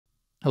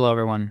Hello,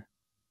 everyone.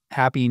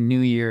 Happy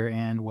New Year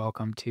and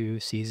welcome to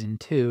Season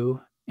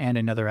 2 and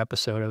another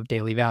episode of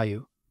Daily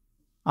Value.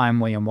 I'm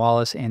William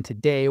Wallace, and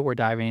today we're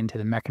diving into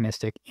the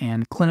mechanistic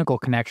and clinical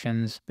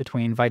connections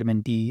between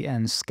vitamin D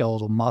and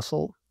skeletal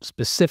muscle.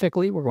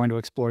 Specifically, we're going to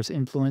explore its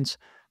influence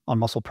on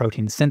muscle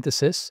protein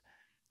synthesis,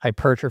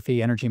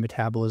 hypertrophy, energy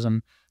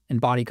metabolism,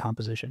 and body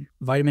composition.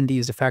 Vitamin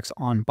D's effects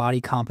on body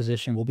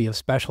composition will be of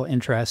special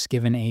interest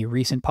given a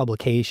recent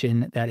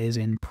publication that is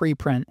in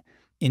preprint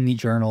in the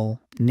journal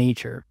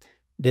Nature.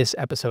 This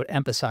episode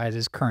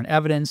emphasizes current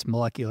evidence,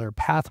 molecular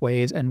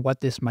pathways, and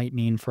what this might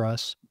mean for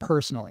us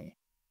personally.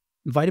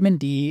 Vitamin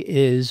D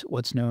is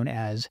what's known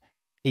as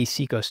a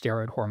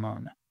secosteroid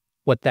hormone.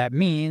 What that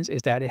means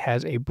is that it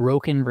has a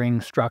broken ring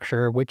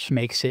structure, which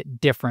makes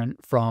it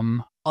different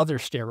from other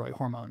steroid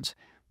hormones.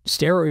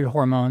 Steroid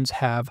hormones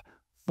have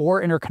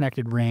 4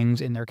 interconnected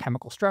rings in their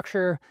chemical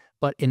structure,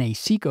 but in a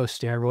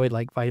secosteroid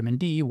like vitamin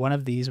D, one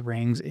of these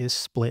rings is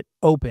split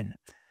open.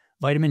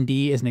 Vitamin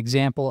D is an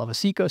example of a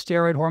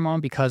secosteroid hormone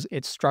because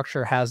its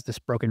structure has this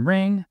broken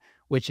ring,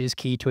 which is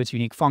key to its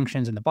unique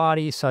functions in the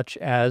body, such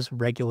as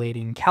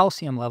regulating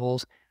calcium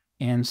levels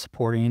and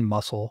supporting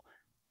muscle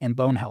and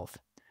bone health.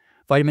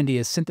 Vitamin D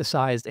is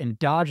synthesized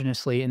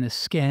endogenously in the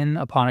skin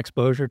upon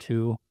exposure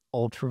to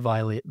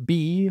ultraviolet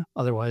B,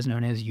 otherwise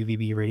known as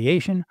UVB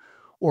radiation,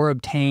 or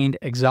obtained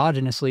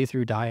exogenously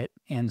through diet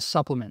and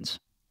supplements.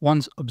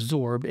 Once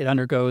absorbed, it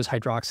undergoes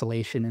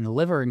hydroxylation in the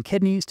liver and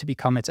kidneys to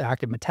become its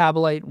active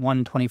metabolite,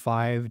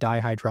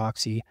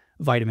 1,25-dihydroxy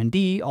vitamin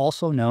D,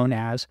 also known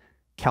as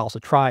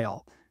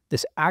calcitriol.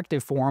 This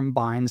active form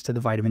binds to the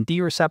vitamin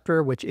D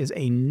receptor, which is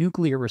a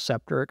nuclear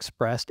receptor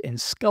expressed in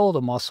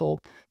skeletal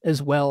muscle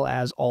as well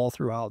as all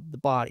throughout the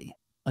body.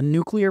 A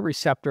nuclear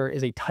receptor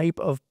is a type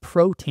of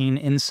protein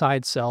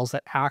inside cells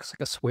that acts like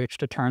a switch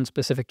to turn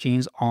specific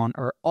genes on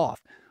or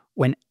off.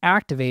 When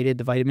activated,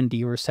 the vitamin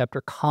D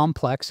receptor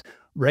complex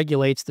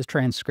regulates the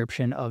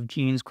transcription of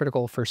genes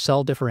critical for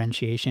cell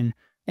differentiation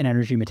and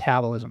energy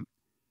metabolism.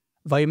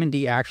 Vitamin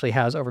D actually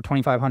has over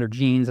 2,500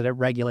 genes that it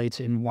regulates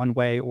in one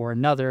way or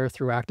another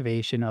through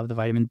activation of the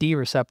vitamin D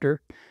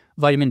receptor.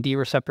 Vitamin D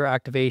receptor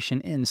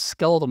activation in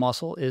skeletal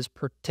muscle is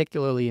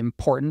particularly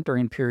important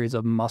during periods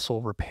of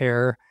muscle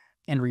repair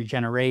and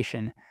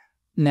regeneration.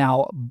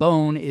 Now,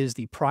 bone is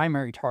the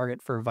primary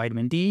target for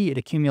vitamin D. It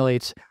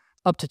accumulates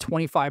up to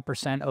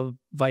 25% of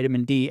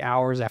vitamin D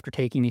hours after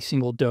taking a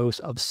single dose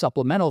of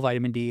supplemental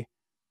vitamin D.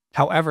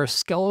 However,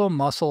 skeletal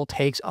muscle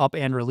takes up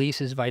and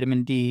releases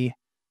vitamin D,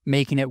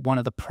 making it one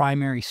of the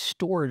primary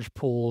storage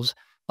pools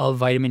of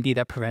vitamin D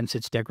that prevents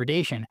its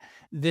degradation.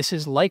 This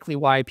is likely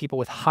why people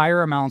with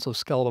higher amounts of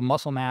skeletal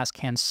muscle mass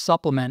can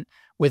supplement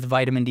with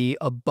vitamin D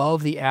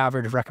above the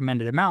average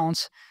recommended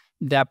amounts.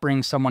 That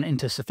brings someone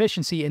into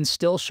sufficiency and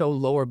still show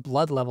lower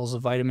blood levels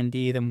of vitamin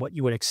D than what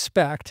you would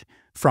expect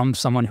from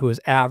someone who is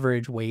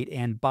average weight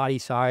and body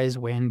size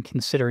when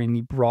considering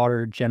the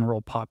broader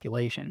general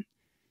population.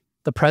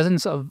 The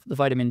presence of the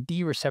vitamin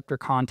D receptor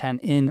content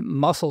in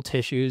muscle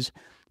tissues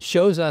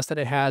shows us that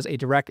it has a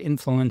direct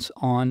influence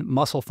on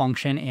muscle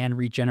function and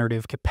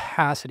regenerative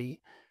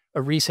capacity.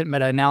 A recent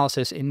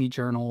meta-analysis in the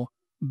journal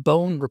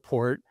Bone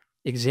Report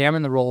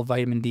examined the role of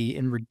vitamin D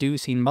in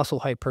reducing muscle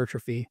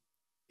hypertrophy.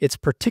 It's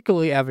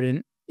particularly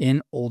evident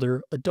in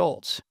older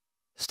adults.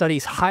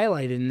 Studies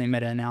highlighted in the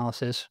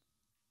meta-analysis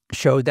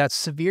showed that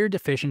severe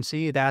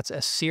deficiency, that's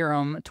a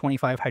serum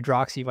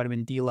 25-hydroxy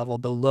vitamin D level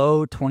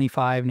below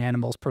 25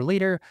 nanomoles per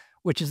liter,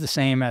 which is the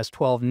same as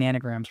 12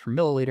 nanograms per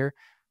milliliter,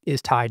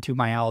 is tied to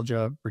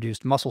myalgia,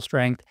 reduced muscle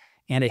strength,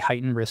 and a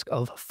heightened risk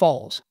of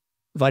falls.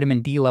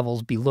 Vitamin D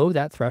levels below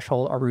that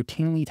threshold are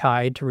routinely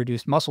tied to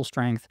reduced muscle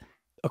strength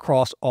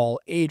across all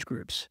age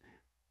groups.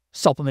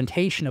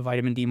 Supplementation of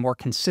vitamin D more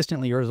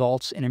consistently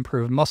results in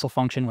improved muscle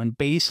function when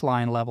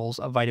baseline levels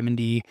of vitamin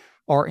D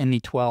are in the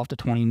 12 to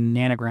 20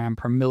 nanogram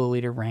per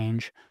milliliter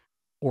range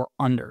or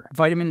under.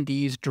 Vitamin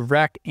D's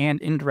direct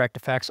and indirect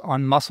effects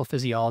on muscle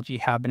physiology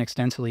have been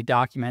extensively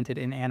documented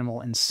in animal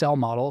and cell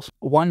models.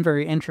 One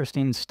very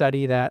interesting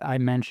study that I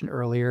mentioned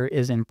earlier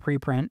is in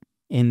preprint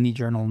in the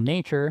journal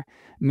Nature,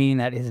 meaning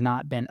that it has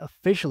not been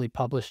officially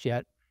published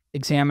yet,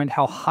 examined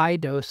how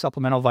high-dose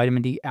supplemental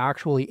vitamin D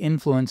actually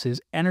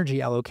influences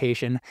energy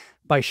allocation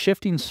by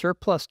shifting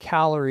surplus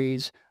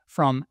calories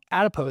from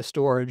adipose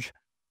storage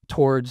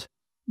towards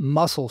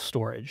muscle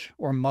storage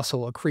or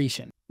muscle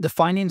accretion. The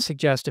findings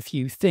suggest a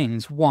few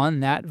things.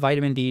 One, that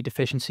vitamin D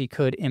deficiency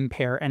could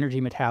impair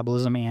energy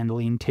metabolism and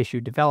lean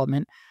tissue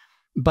development.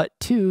 But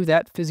two,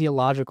 that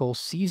physiological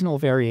seasonal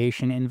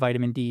variation in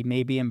vitamin D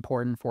may be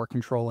important for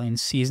controlling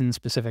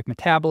season-specific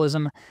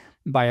metabolism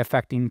by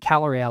affecting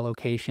calorie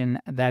allocation,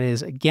 that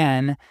is,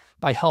 again,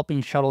 by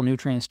helping shuttle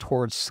nutrients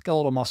towards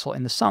skeletal muscle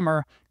in the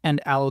summer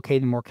and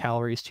allocating more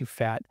calories to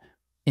fat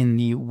in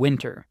the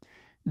winter.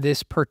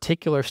 This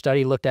particular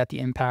study looked at the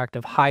impact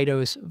of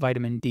high-dose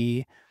vitamin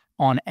D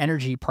on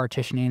energy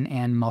partitioning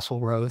and muscle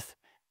growth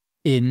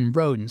in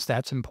rodents.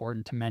 That's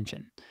important to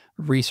mention.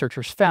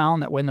 Researchers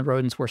found that when the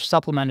rodents were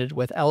supplemented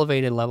with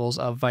elevated levels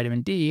of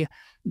vitamin D,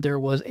 there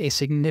was a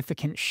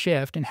significant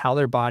shift in how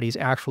their bodies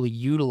actually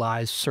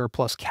utilized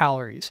surplus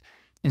calories.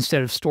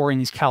 Instead of storing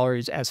these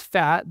calories as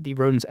fat, the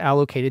rodents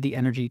allocated the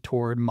energy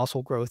toward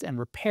muscle growth and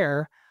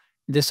repair.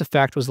 This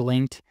effect was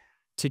linked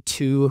to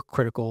two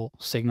critical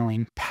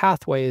signaling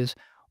pathways.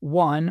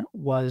 One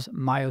was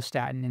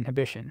myostatin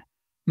inhibition.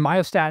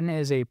 Myostatin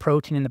is a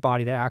protein in the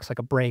body that acts like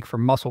a brake for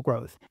muscle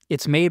growth.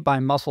 It's made by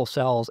muscle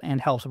cells and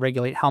helps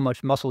regulate how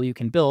much muscle you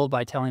can build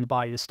by telling the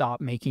body to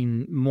stop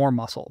making more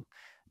muscle.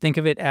 Think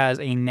of it as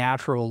a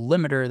natural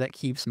limiter that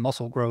keeps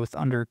muscle growth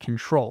under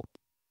control.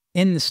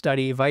 In the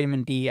study,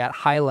 vitamin D at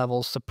high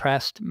levels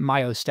suppressed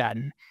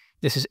myostatin.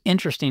 This is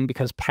interesting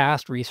because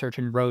past research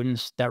in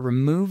rodents that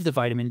remove the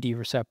vitamin D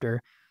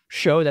receptor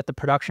show that the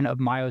production of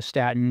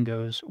myostatin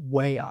goes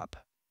way up.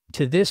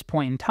 To this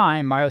point in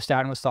time,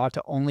 myostatin was thought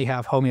to only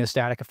have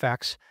homeostatic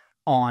effects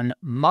on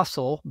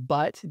muscle,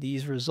 but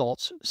these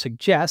results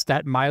suggest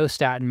that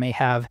myostatin may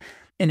have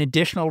an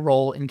additional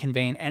role in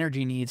conveying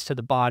energy needs to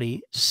the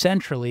body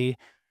centrally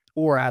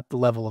or at the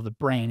level of the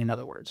brain, in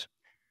other words.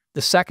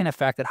 The second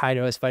effect that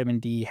high-dose vitamin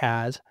D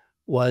has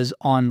was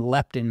on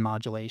leptin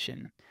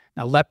modulation.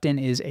 Now,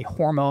 leptin is a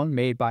hormone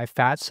made by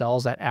fat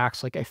cells that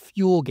acts like a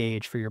fuel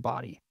gauge for your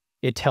body.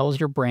 It tells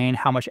your brain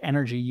how much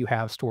energy you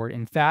have stored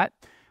in fat.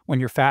 When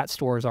your fat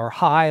stores are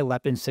high,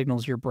 leptin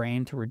signals your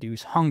brain to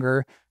reduce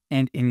hunger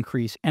and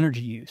increase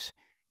energy use.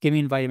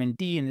 Giving vitamin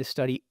D in this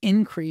study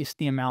increased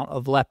the amount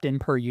of leptin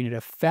per unit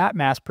of fat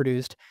mass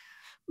produced,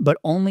 but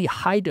only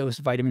high-dose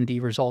vitamin D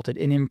resulted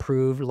in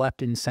improved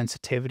leptin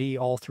sensitivity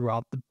all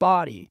throughout the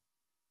body.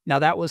 Now,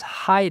 that was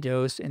high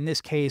dose. In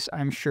this case,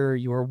 I'm sure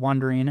you are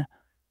wondering,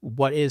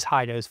 what is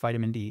high-dose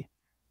vitamin D?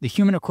 The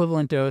human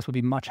equivalent dose would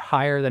be much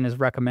higher than is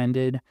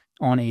recommended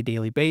on a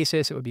daily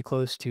basis. It would be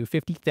close to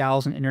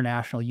 50,000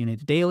 international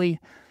units daily.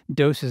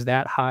 Doses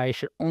that high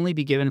should only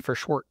be given for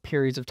short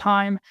periods of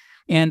time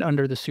and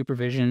under the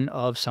supervision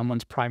of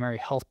someone's primary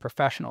health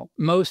professional.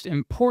 Most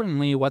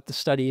importantly, what the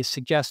study is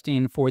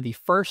suggesting for the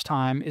first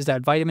time is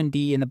that vitamin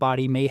D in the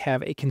body may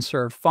have a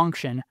conserved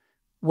function,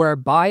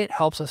 whereby it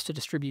helps us to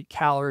distribute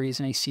calories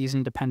in a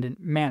season-dependent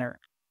manner.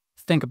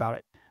 Think about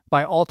it.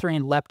 By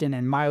altering leptin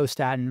and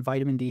myostatin,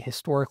 vitamin D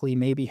historically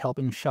may be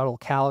helping shuttle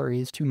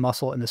calories to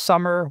muscle in the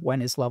summer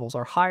when its levels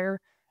are higher,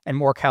 and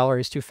more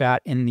calories to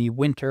fat in the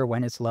winter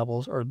when its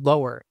levels are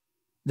lower.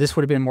 This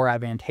would have been more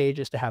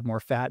advantageous to have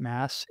more fat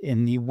mass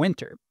in the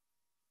winter.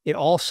 It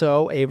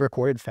also a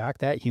recorded fact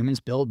that humans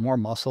build more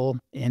muscle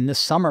in the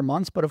summer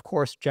months, but of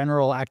course,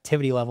 general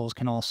activity levels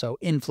can also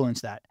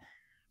influence that.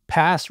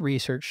 Past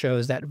research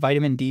shows that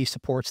vitamin D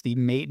supports the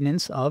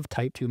maintenance of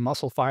type 2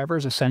 muscle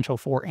fibers essential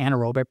for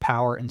anaerobic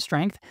power and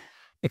strength.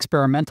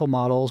 Experimental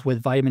models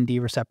with vitamin D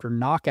receptor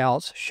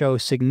knockouts show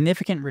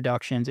significant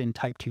reductions in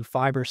type 2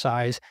 fiber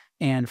size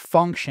and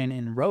function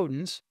in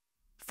rodents,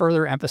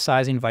 further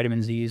emphasizing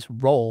vitamin D's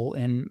role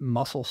in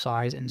muscle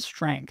size and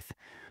strength.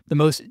 The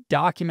most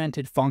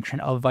documented function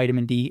of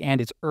vitamin D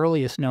and its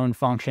earliest known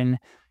function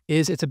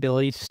is its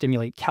ability to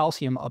stimulate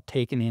calcium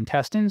uptake in the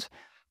intestines.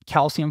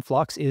 Calcium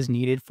flux is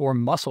needed for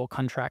muscle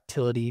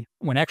contractility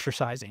when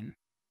exercising.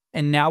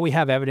 And now we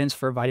have evidence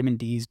for vitamin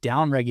D's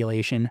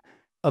downregulation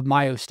of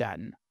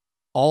myostatin.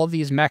 All of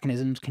these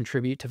mechanisms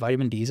contribute to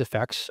vitamin D's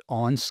effects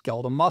on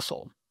skeletal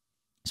muscle.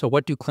 So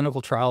what do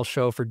clinical trials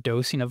show for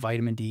dosing of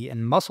vitamin D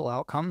and muscle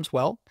outcomes?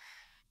 Well,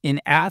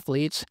 in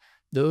athletes,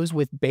 those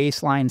with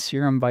baseline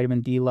serum vitamin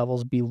D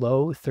levels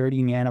below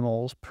 30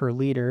 nanomoles per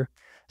liter,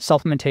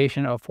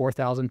 supplementation of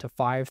 4,000 to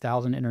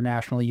 5,000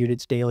 international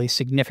units daily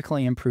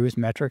significantly improves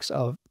metrics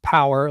of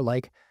power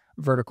like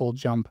vertical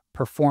jump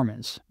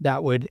performance.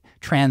 That would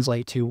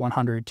translate to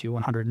 100 to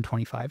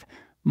 125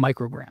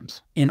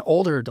 micrograms. In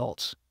older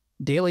adults,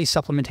 daily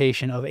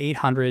supplementation of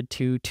 800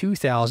 to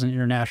 2,000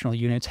 international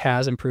units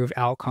has improved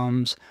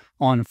outcomes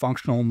on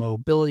functional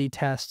mobility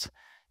tests,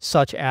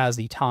 such as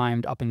the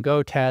timed up and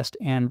go test,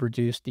 and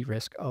reduced the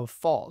risk of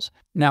falls.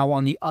 Now,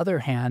 on the other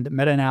hand,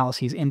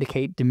 meta-analyses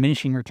indicate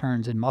diminishing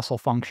returns in muscle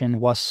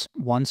function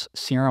once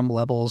serum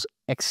levels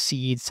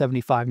exceed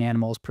 75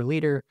 nanomoles per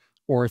liter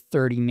or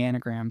 30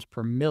 nanograms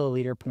per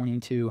milliliter, pointing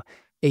to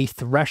a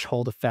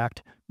threshold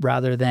effect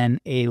rather than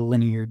a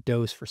linear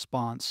dose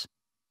response.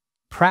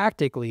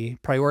 Practically,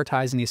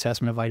 prioritizing the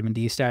assessment of vitamin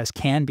D status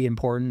can be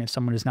important if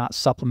someone is not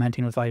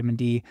supplementing with vitamin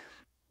D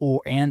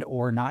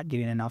or not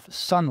getting enough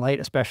sunlight,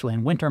 especially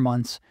in winter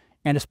months,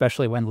 and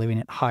especially when living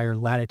at higher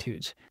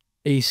latitudes.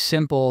 A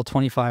simple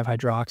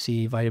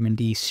 25-hydroxy vitamin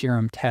D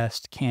serum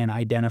test can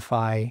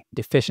identify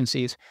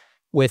deficiencies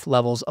with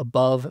levels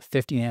above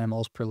 50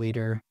 nanomoles per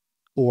liter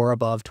or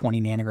above 20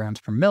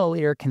 nanograms per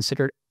milliliter,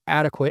 considered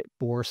adequate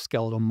for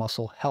skeletal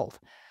muscle health.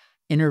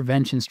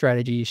 Intervention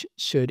strategies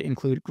should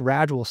include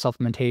gradual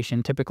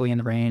supplementation, typically in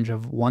the range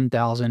of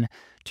 1,000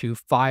 to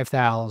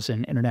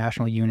 5,000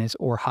 international units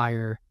or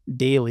higher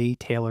daily,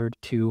 tailored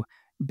to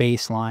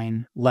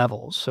baseline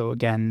levels. So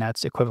again,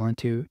 that's equivalent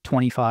to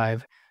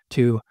 25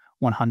 to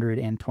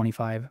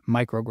 125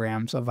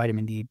 micrograms of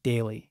vitamin D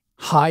daily.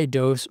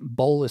 High-dose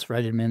bolus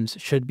regimens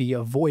should be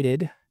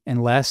avoided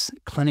unless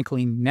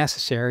clinically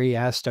necessary,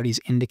 as studies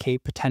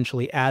indicate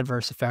potentially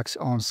adverse effects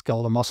on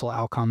skeletal muscle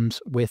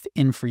outcomes with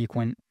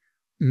infrequent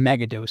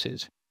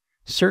megadoses.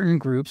 Certain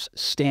groups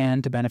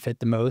stand to benefit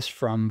the most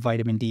from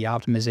vitamin D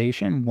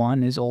optimization.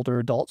 One is older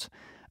adults.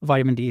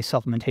 Vitamin D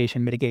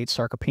supplementation mitigates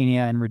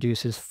sarcopenia and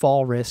reduces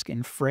fall risk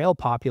in frail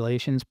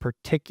populations,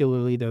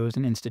 particularly those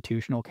in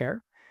institutional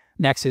care.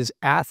 Next is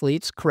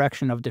athletes.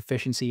 Correction of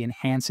deficiency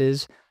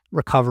enhances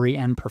recovery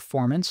and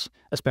performance,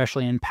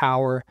 especially in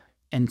power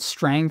and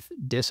strength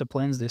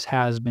disciplines. This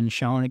has been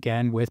shown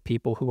again with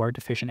people who are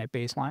deficient at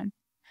baseline.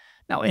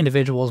 Now,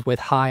 individuals with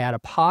high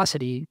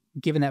adiposity,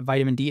 given that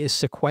vitamin D is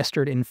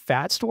sequestered in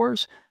fat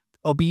stores,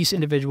 obese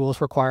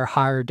individuals require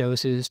higher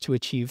doses to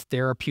achieve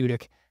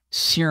therapeutic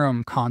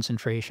serum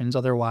concentrations.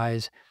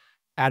 Otherwise,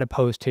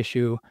 adipose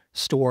tissue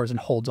stores and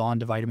holds on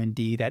to vitamin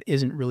D that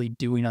isn't really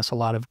doing us a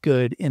lot of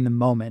good in the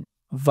moment.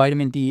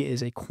 Vitamin D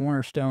is a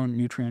cornerstone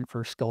nutrient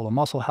for skeletal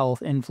muscle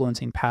health,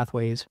 influencing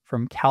pathways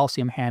from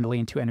calcium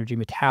handling to energy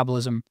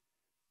metabolism.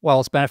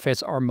 While its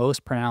benefits are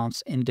most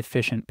pronounced in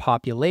deficient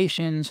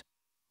populations,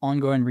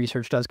 ongoing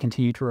research does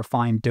continue to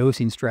refine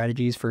dosing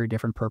strategies for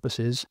different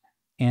purposes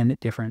and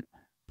different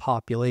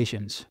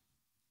populations.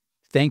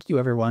 Thank you,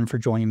 everyone, for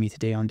joining me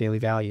today on Daily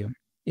Value.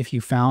 If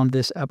you found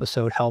this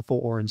episode helpful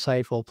or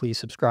insightful, please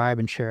subscribe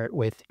and share it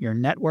with your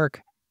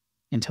network.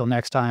 Until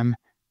next time,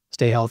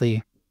 stay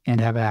healthy and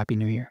have a happy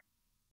new year.